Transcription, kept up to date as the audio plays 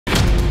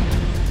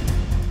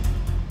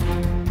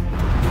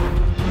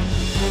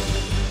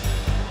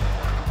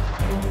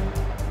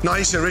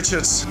Naisha,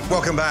 Richards,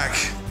 welcome back.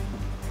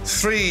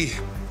 3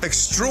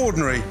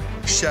 extraordinary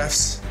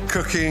chefs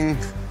cooking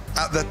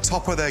at the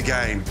top of their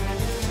game.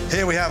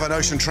 Here we have an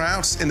ocean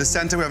trout. In the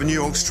center, we have a New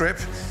York strip.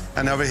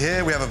 And over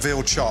here, we have a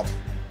veal chop.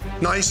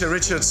 Naisha,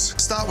 Richards,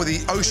 start with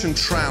the ocean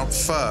trout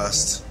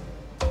first.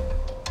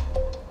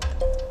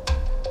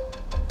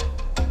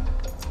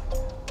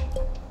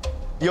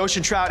 The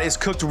ocean trout is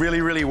cooked really,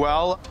 really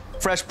well.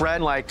 Fresh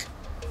bread, like,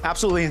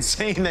 absolutely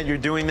insane that you're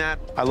doing that.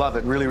 I love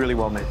it, really, really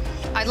well made.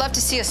 I'd love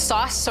to see a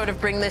sauce sort of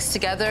bring this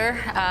together.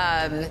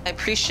 I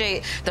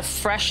appreciate the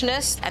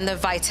freshness and the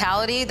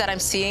vitality that I'm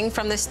seeing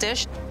from this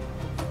dish.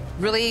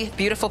 Really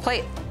beautiful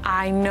plate.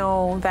 I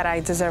know that I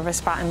deserve a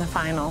spot in the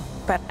final,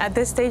 but at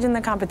this stage in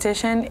the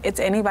competition, it's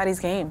anybody's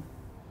game.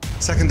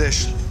 Second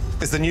dish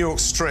is the New York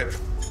strip.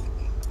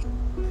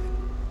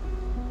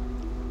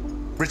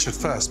 Richard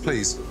first,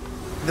 please.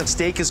 The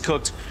steak is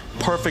cooked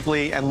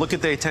perfectly, and look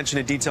at the attention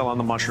to detail on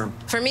the mushroom.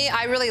 For me,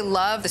 I really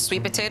love the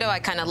sweet potato. I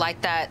kind of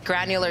like that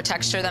granular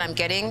texture that I'm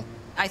getting.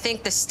 I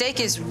think the steak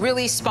is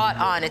really spot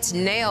on. It's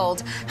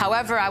nailed.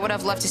 However, I would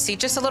have loved to see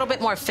just a little bit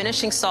more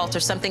finishing salt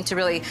or something to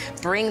really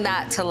bring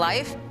that to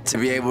life. To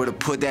be able to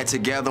put that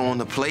together on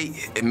the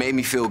plate, it made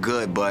me feel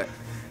good, but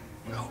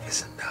I hope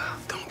it's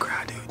enough. Don't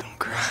cry, dude, don't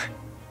cry.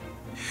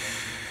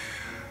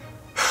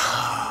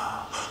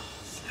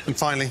 And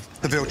finally,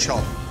 the veal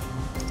chop.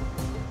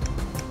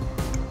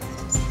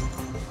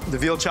 The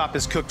veal chop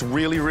is cooked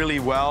really, really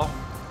well.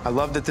 I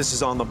love that this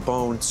is on the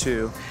bone,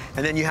 too.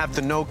 And then you have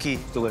the gnocchi,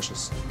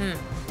 delicious.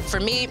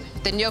 For me,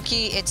 the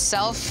gnocchi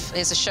itself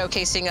is a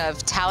showcasing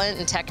of talent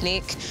and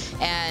technique.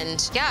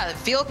 And yeah,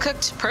 veal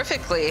cooked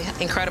perfectly.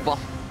 Incredible.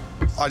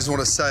 I just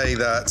want to say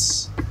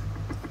that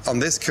on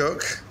this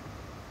cook,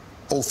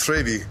 all 3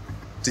 of you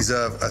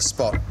deserve a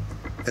spot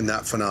in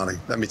that finale,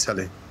 let me tell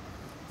you.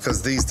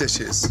 Because these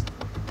dishes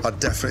are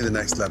definitely the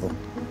next level.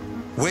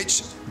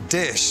 Which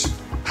dish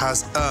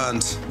has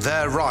earned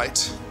their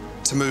right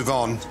to move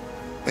on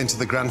into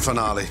the grand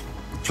finale?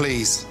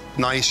 Please,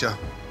 Naisha.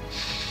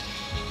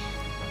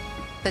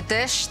 The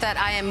dish that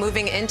I am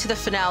moving into the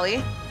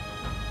finale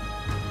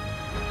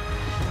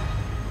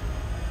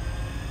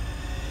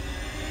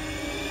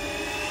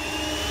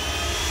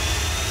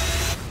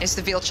is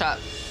the veal chop.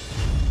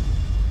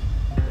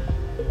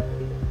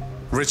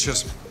 Richard,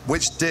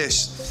 which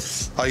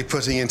dish are you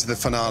putting into the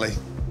finale?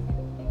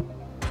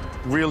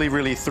 Really,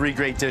 really 3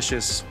 great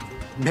dishes,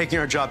 making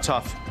our job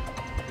tough.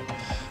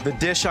 The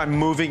dish I'm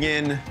moving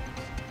in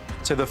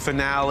to the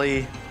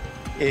finale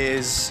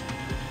is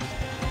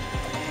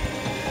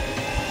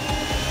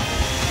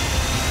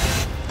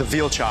the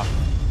veal chop.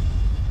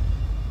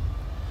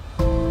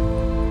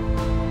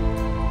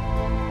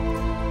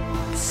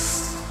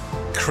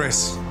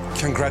 Chris,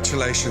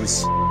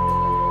 congratulations.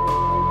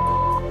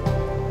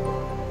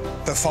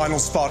 The final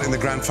spot in the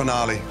grand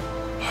finale.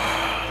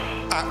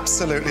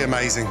 Absolutely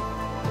amazing.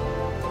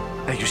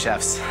 Thank you,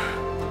 chefs.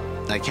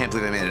 I can't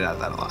believe I made it out of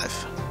that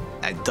alive.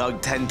 I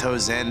dug 10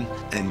 toes in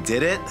and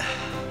did it,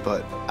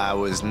 but I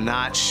was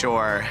not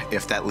sure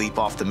if that leap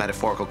off the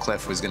metaphorical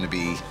cliff was going to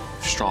be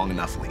a strong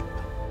enough leap.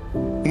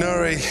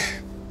 Nuri,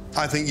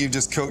 I think you've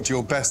just cooked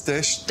your best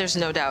dish. There's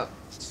no doubt.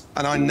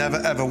 And I never,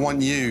 ever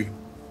want you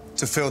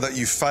to feel that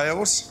you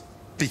failed,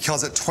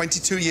 because at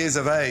 22 years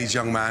of age,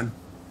 young man,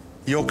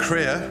 your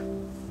career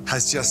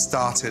has just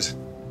started.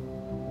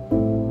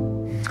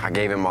 I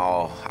gave him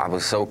all. I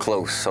was so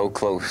close, so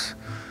close.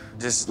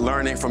 Just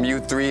learning from you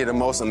 3 of the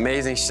most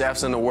amazing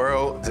chefs in the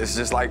world, it's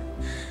just like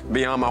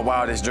beyond my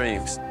wildest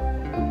dreams.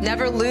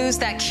 Never lose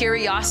that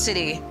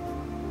curiosity.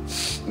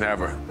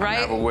 Never. Right?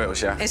 Never will,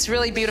 chef. It's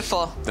really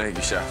beautiful. Thank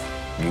you, chef.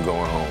 You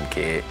going home,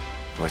 kid.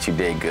 But you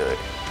did good.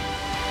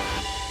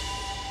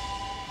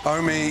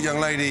 Omi, young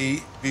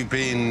lady, you've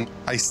been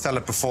a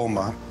stellar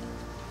performer.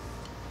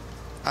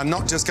 And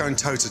not just going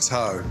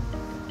toe-to-toe,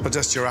 but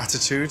just your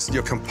attitude,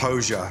 your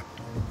composure,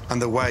 and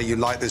the way you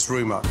light this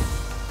room up.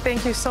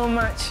 Thank you so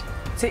much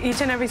to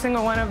each and every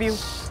single one of you.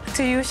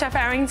 To you, Chef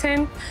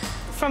Arrington,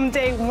 from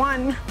day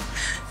 1,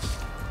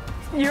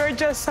 you're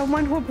just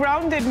someone who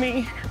grounded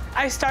me.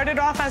 I started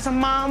off as a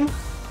mom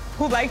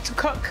who liked to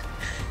cook.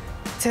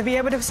 To be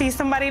able to see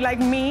somebody like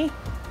me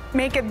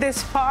make it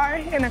this far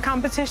in a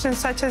competition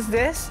such as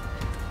this,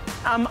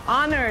 I'm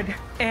honored.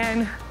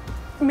 And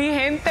mi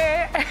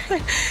gente,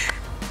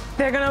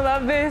 they're gonna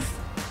love this.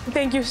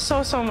 Thank you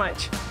so, so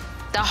much.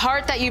 The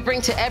heart that you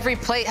bring to every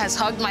plate has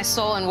hugged my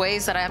soul in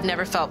ways that I have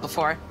never felt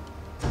before.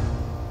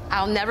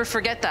 I'll never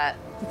forget that.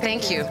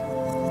 Thank you.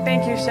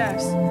 Thank you,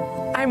 chefs.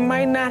 I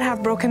might not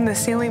have broken the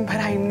ceiling, but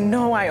I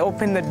know I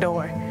opened the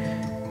door.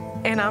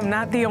 And I'm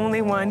not the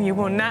only one.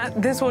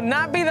 This will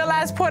not be the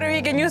last Puerto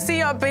Rican you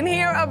see up in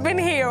here,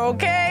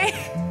 okay?